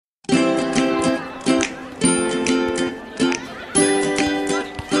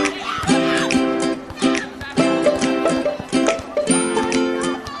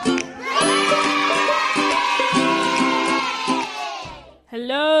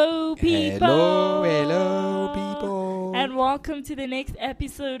Hello, people. Hello, people. And welcome to the next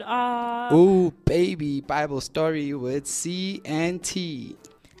episode of Ooh, Baby Bible Story with C and T.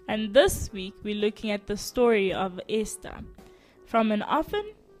 And this week we're looking at the story of Esther, from an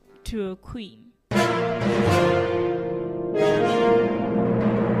orphan to a queen.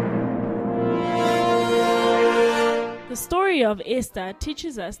 The story of Esther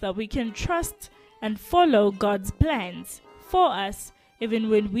teaches us that we can trust and follow God's plans for us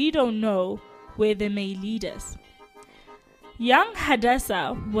even when we don't know where they may lead us. Young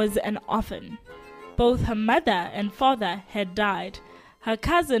Hadassah was an orphan. Both her mother and father had died. Her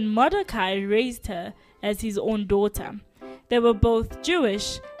cousin Mordecai raised her as his own daughter. They were both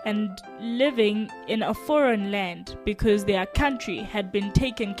Jewish and living in a foreign land because their country had been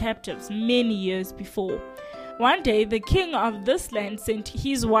taken captives many years before. One day, the king of this land sent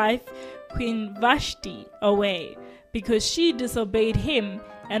his wife, Queen Vashti, away because she disobeyed him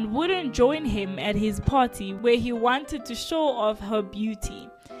and wouldn't join him at his party where he wanted to show off her beauty.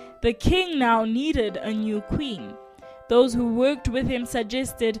 The king now needed a new queen. Those who worked with him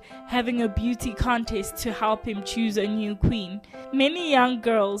suggested having a beauty contest to help him choose a new queen. Many young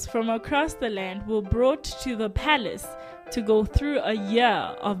girls from across the land were brought to the palace to go through a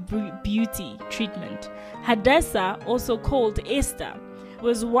year of beauty treatment. Hadassah, also called Esther,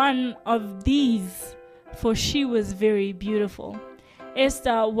 was one of these, for she was very beautiful.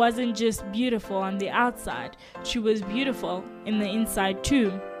 Esther wasn't just beautiful on the outside, she was beautiful in the inside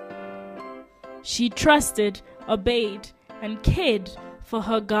too. She trusted, obeyed, and cared for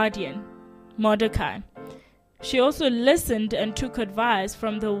her guardian, Mordecai. She also listened and took advice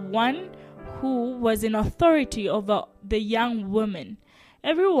from the one who was in authority over the young woman.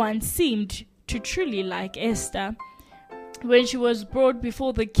 Everyone seemed to truly like Esther. When she was brought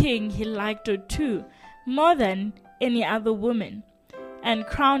before the king, he liked her too, more than any other woman, and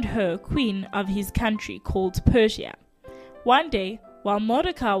crowned her queen of his country called Persia. One day, while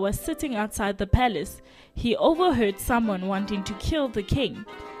Mordecai was sitting outside the palace, he overheard someone wanting to kill the king.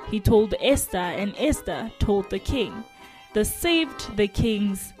 He told Esther, and Esther told the king. This saved the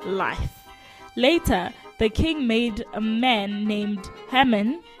king's life. Later, the king made a man named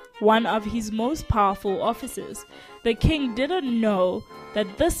Haman one of his most powerful officers. The king didn't know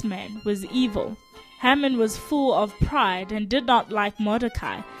that this man was evil. Haman was full of pride and did not like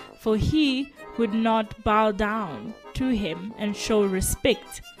Mordecai, for he would not bow down to him and show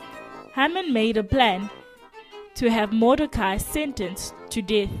respect. Haman made a plan to have Mordecai sentenced to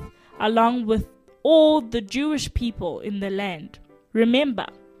death, along with all the Jewish people in the land. Remember,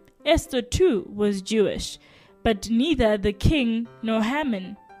 Esther too was Jewish, but neither the king nor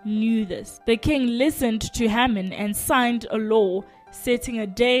Haman knew this. The king listened to Haman and signed a law setting a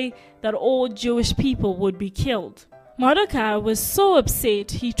day that all Jewish people would be killed. Mordecai was so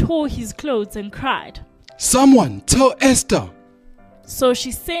upset he tore his clothes and cried, "Someone tell Esther!" So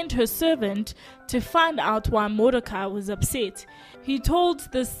she sent her servant to find out why Mordecai was upset. He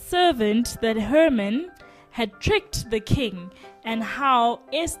told the servant that Haman had tricked the king and how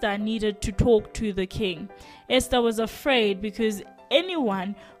Esther needed to talk to the king. Esther was afraid because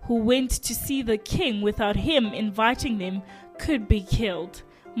anyone who went to see the king without him inviting them could be killed.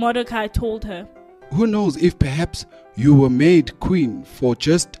 Mordecai told her, "Who knows if perhaps you were made queen for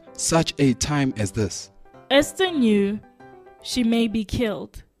just such a time as this?" Esther knew she may be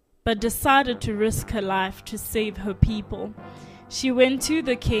killed, but decided to risk her life to save her people. She went to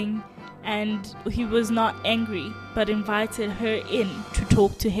the king, and he was not angry, but invited her in to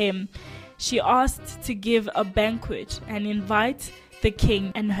talk to him. She asked to give a banquet and invite the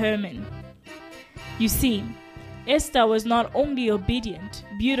king and Haman. You see, Esther was not only obedient,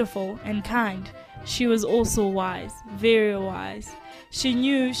 beautiful, and kind, she was also wise, very wise. She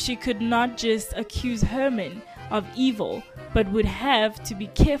knew she could not just accuse Haman of evil, but would have to be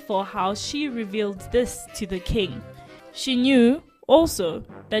careful how she revealed this to the king. She knew also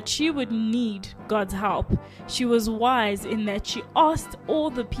that she would need God's help. She was wise in that she asked all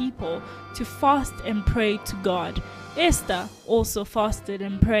the people to fast and pray to God. Esther also fasted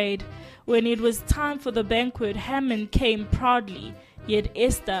and prayed. When it was time for the banquet, Haman came proudly, yet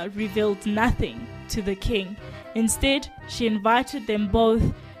Esther revealed nothing to the king. Instead, she invited them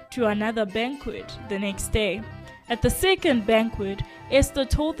both to another banquet the next day. At the second banquet, Esther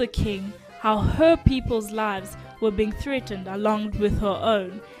told the king how her people's lives were being threatened along with her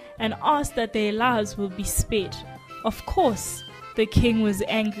own, and asked that their lives will be spared. Of course, the king was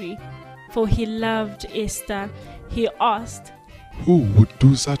angry, for he loved Esther. He asked, "Who would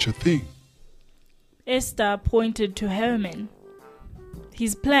do such a thing?" Esther pointed to Haman.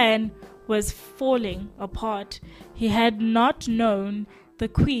 His plan was falling apart. He had not known the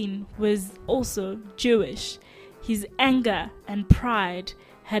queen was also Jewish. His anger and pride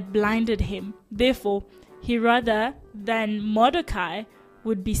had blinded him. Therefore, he rather than Mordecai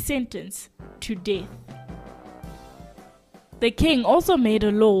would be sentenced to death. The king also made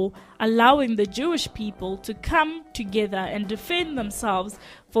a law allowing the Jewish people to come together and defend themselves,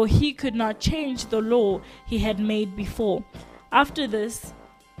 for he could not change the law he had made before. After this,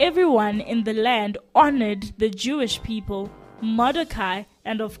 everyone in the land honored the Jewish people, Mordecai,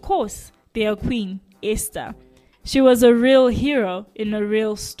 and of course, their queen, Esther. She was a real hero in a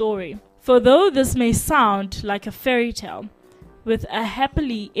real story. For though this may sound like a fairy tale, with a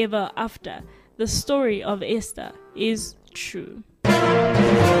happily ever after, the story of Esther is true.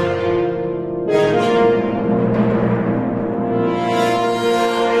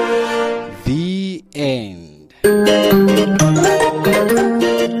 The end.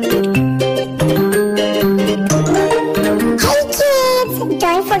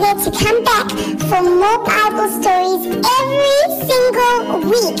 Don't forget to come back for more Bible stories every single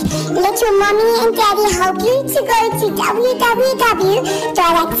week. Let your mommy and daddy help you to go to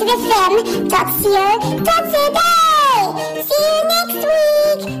www.activefm.co.za. See you next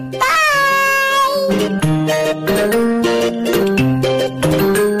week.